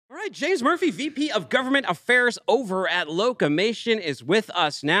right, James Murphy, VP of Government Affairs over at Locomation, is with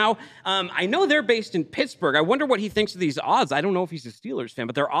us now. I know they're based in Pittsburgh. I wonder what he thinks of these odds. I don't know if he's a Steelers fan,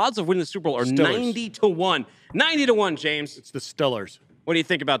 but their odds of winning the Super Bowl are 90 to 1. 90 to 1, James. It's the Steelers. What do you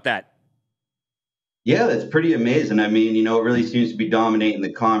think about that? Yeah, that's pretty amazing. I mean, it really seems to be dominating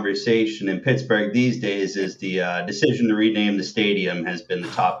the conversation in Pittsburgh these days is the decision to rename the stadium has been the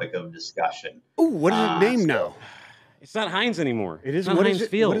topic of discussion. Oh, what is it named now? It's not Heinz anymore. It is. Not What Heinz is it?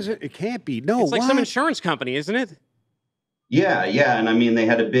 Field. What is it? It can't be. No, it's like some insurance company, isn't it? Yeah. And I mean, they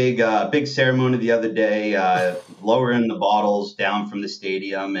had a big ceremony the other day, lowering the bottles down from the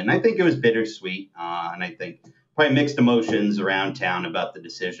stadium. And I think it was bittersweet. And I think probably mixed emotions around town about the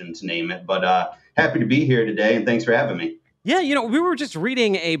decision to name it. But happy to be here today, and thanks for having me. Yeah, we were just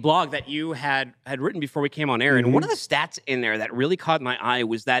reading a blog that you had written before we came on air, and one of the stats in there that really caught my eye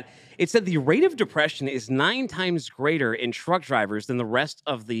was that it said the rate of depression is 9 times greater in truck drivers than the rest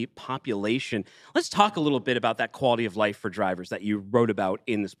of the population. Let's talk a little bit about that quality of life for drivers that you wrote about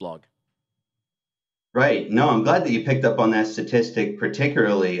in this blog. Right. No, I'm glad that you picked up on that statistic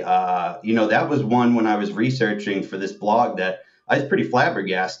particularly. That was one when I was researching for this blog that I was pretty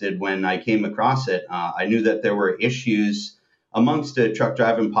flabbergasted when I came across it. I knew that there were issues amongst the truck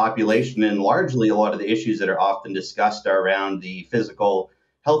driving population, and largely a lot of the issues that are often discussed are around the physical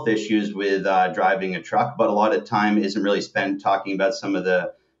health issues with driving a truck, but a lot of time isn't really spent talking about some of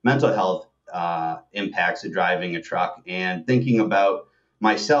the mental health impacts of driving a truck. And thinking about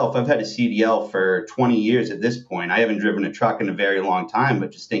myself, I've had a CDL for 20 years at this point. I haven't driven a truck in a very long time,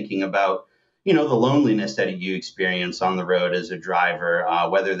 but just thinking about the loneliness that you experience on the road as a driver,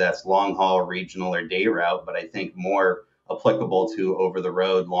 whether that's long haul, regional, or day route, but I think more applicable to over the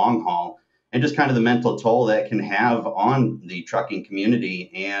road, long haul, and just kind of the mental toll that can have on the trucking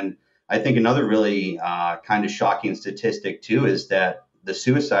community. And I think another really kind of shocking statistic too is that the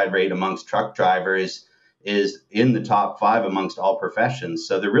suicide rate amongst truck drivers is in the top 5 amongst all professions.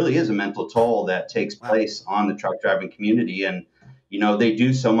 So there really is a mental toll that takes place on the truck driving community. And they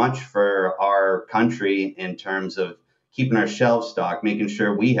do so much for our country in terms of keeping our shelves stocked, making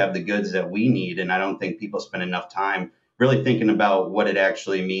sure we have the goods that we need. And I don't think people spend enough time really thinking about what it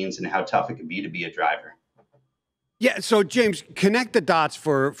actually means and how tough it can be to be a driver. Yeah. So, James, connect the dots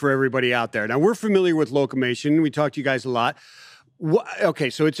for everybody out there. Now, we're familiar with Locomation. We talk to you guys a lot.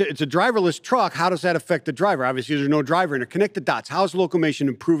 Okay, so it's a driverless truck. How does that affect the driver? Obviously, there's no driver in it. Connect the dots. How is Locomation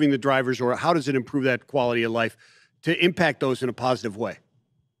improving the drivers, or how does it improve that quality of life to impact those in a positive way?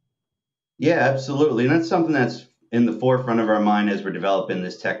 Yeah, absolutely. And that's something that's in the forefront of our mind as we're developing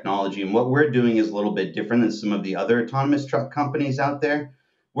this technology. And what we're doing is a little bit different than some of the other autonomous truck companies out there.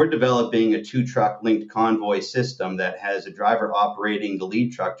 We're developing a 2-truck linked convoy system that has a driver operating the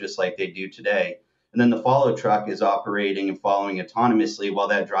lead truck just like they do today. And then the follow truck is operating and following autonomously while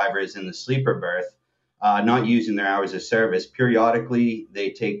that driver is in the sleeper berth, not using their hours of service. Periodically, they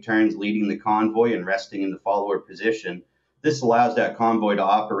take turns leading the convoy and resting in the follower position. This allows that convoy to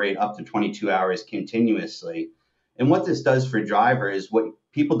operate up to 22 hours continuously. And what this does for drivers, what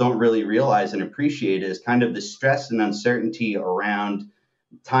people don't really realize and appreciate is kind of the stress and uncertainty around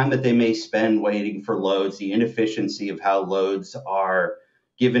time that they may spend waiting for loads, the inefficiency of how loads are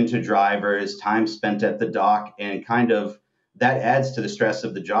given to drivers, time spent at the dock, and kind of that adds to the stress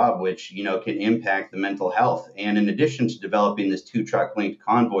of the job, which, can impact the mental health. And in addition to developing this 2-truck linked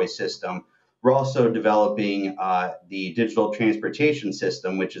convoy system, we're also developing the digital transportation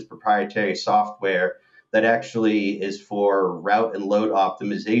system, which is proprietary software that actually is for route and load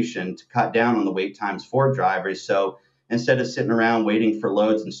optimization to cut down on the wait times for drivers. So instead of sitting around waiting for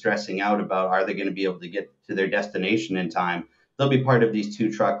loads and stressing out about are they going to be able to get to their destination in time, they'll be part of these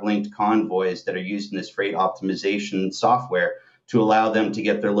 2-truck linked convoys that are using this freight optimization software to allow them to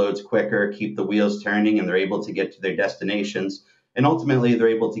get their loads quicker, keep the wheels turning, and they're able to get to their destinations. And ultimately, they're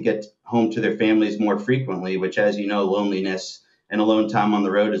able to get home to their families more frequently, which, as you know, loneliness and alone time on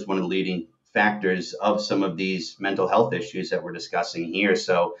the road is one of the leading factors of some of these mental health issues that we're discussing here.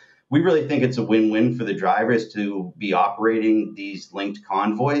 So we really think it's a win-win for the drivers to be operating these linked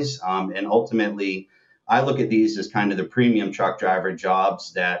convoys. And ultimately, I look at these as kind of the premium truck driver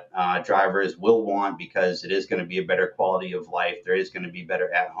jobs that drivers will want because it is going to be a better quality of life. There is going to be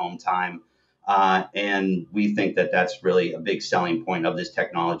better at-home time. And we think that that's really a big selling point of this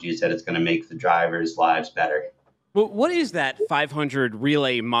technology is that it's going to make the drivers' lives better. Well, what is that 500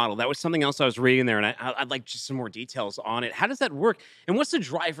 relay model? That was something else I was reading there, and I'd like just some more details on it. How does that work? And what's the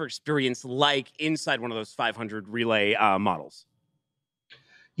driver experience like inside one of those 500 relay models?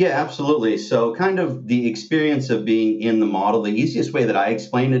 Yeah, absolutely. So kind of the experience of being in the model, the easiest way that I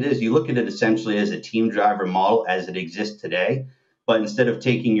explain it is you look at it essentially as a team driver model as it exists today. But instead of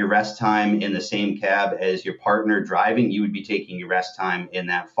taking your rest time in the same cab as your partner driving, you would be taking your rest time in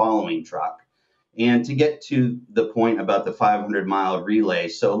that following truck. And to get to the point about the 500-mile relay,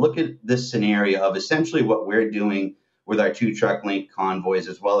 so look at this scenario of essentially what we're doing with our two truck link convoys,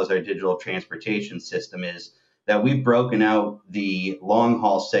 as well as our digital transportation system, is that we've broken out the long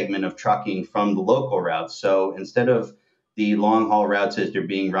haul segment of trucking from the local routes. So instead of the long haul routes as they're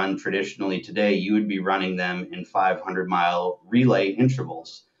being run traditionally today, you would be running them in 500-mile relay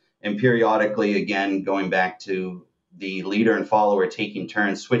intervals. And periodically, again, going back to the leader and follower taking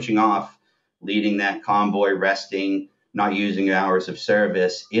turns, switching off, leading that convoy, resting, not using hours of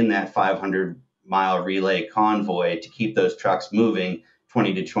service in that 500-mile relay convoy to keep those trucks moving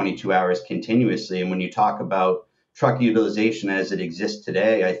 20 to 22 hours continuously. And when you talk about truck utilization as it exists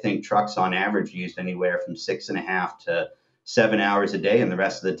today, I think trucks on average used anywhere from 6.5 to 7 hours a day, and the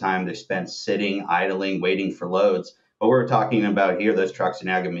rest of the time they're spent sitting, idling, waiting for loads. But we're talking about here, those trucks are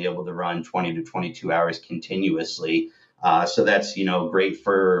now going to be able to run 20 to 22 hours continuously. So that's great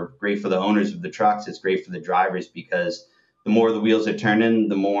for the owners of the trucks. It's great for the drivers because the more the wheels are turning,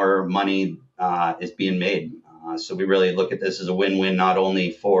 the more money is being made. So we really look at this as a win-win, not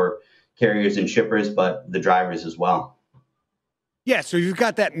only for carriers and shippers, but the drivers as well. Yeah, so you've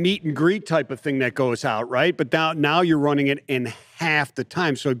got that meet and greet type of thing that goes out, right? But now you're running it in half the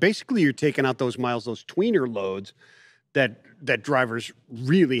time. So basically you're taking out those miles, those tweener loads that drivers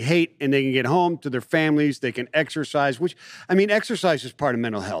really hate, and they can get home to their families, they can exercise, which, I mean, exercise is part of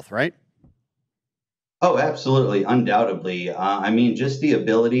mental health, right? Oh, absolutely, undoubtedly. I mean, just the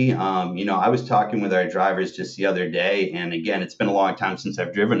ability, I was talking with our drivers just the other day, and again, it's been a long time since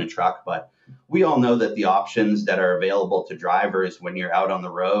I've driven a truck, but we all know that the options that are available to drivers when you're out on the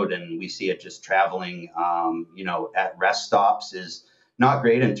road, and we see it just traveling, at rest stops, is not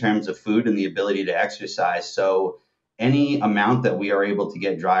great in terms of food and the ability to exercise. So any amount that we are able to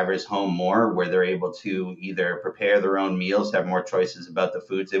get drivers home more, where they're able to either prepare their own meals, have more choices about the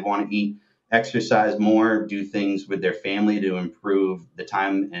foods they want to eat, exercise more, do things with their family to improve the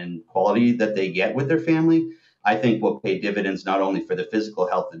time and quality that they get with their family, I think will pay dividends not only for the physical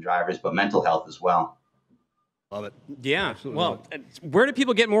health of drivers, but mental health as well. Love it. Yeah. Absolutely. Well, where do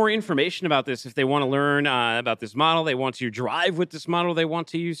people get more information about this? If they want to learn about this model, they want to drive with this model, they want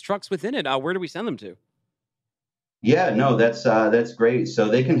to use trucks within it, where do we send them to? Yeah, no, that's great. So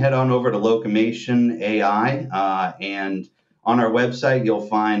they can head on over to Locomation AI, and on our website, you'll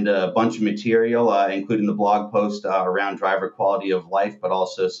find a bunch of material, including the blog post around driver quality of life, but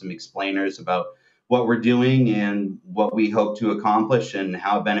also some explainers about what we're doing and what we hope to accomplish and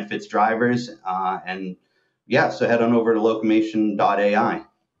how it benefits drivers. So head on over to locomation.ai.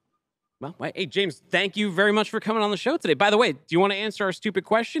 Well, hey, James, thank you very much for coming on the show today. By the way, do you want to answer our stupid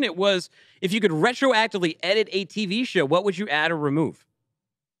question? It was, if you could retroactively edit a TV show, what would you add or remove?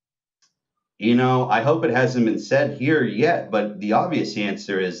 I hope it hasn't been said here yet, but the obvious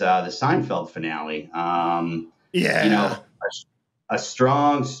answer is the Seinfeld finale. A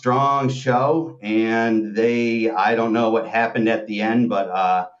strong show, and I don't know what happened at the end,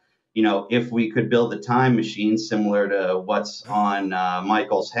 but if we could build a time machine similar to what's on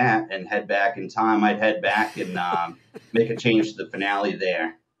Michael's hat and head back in time, I'd head back and make a change to the finale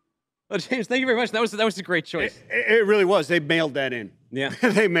there. Well, James, thank you very much. That was a great choice. It really was. They mailed that in. Yeah.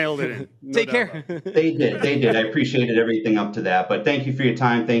 They mailed it in. No Take doubt care. They did. I appreciated everything up to that. But thank you for your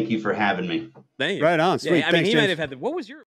time. Thank you for having me. Thank you. Right on. Sweet. Yeah, Thanks, he James. might have had what was your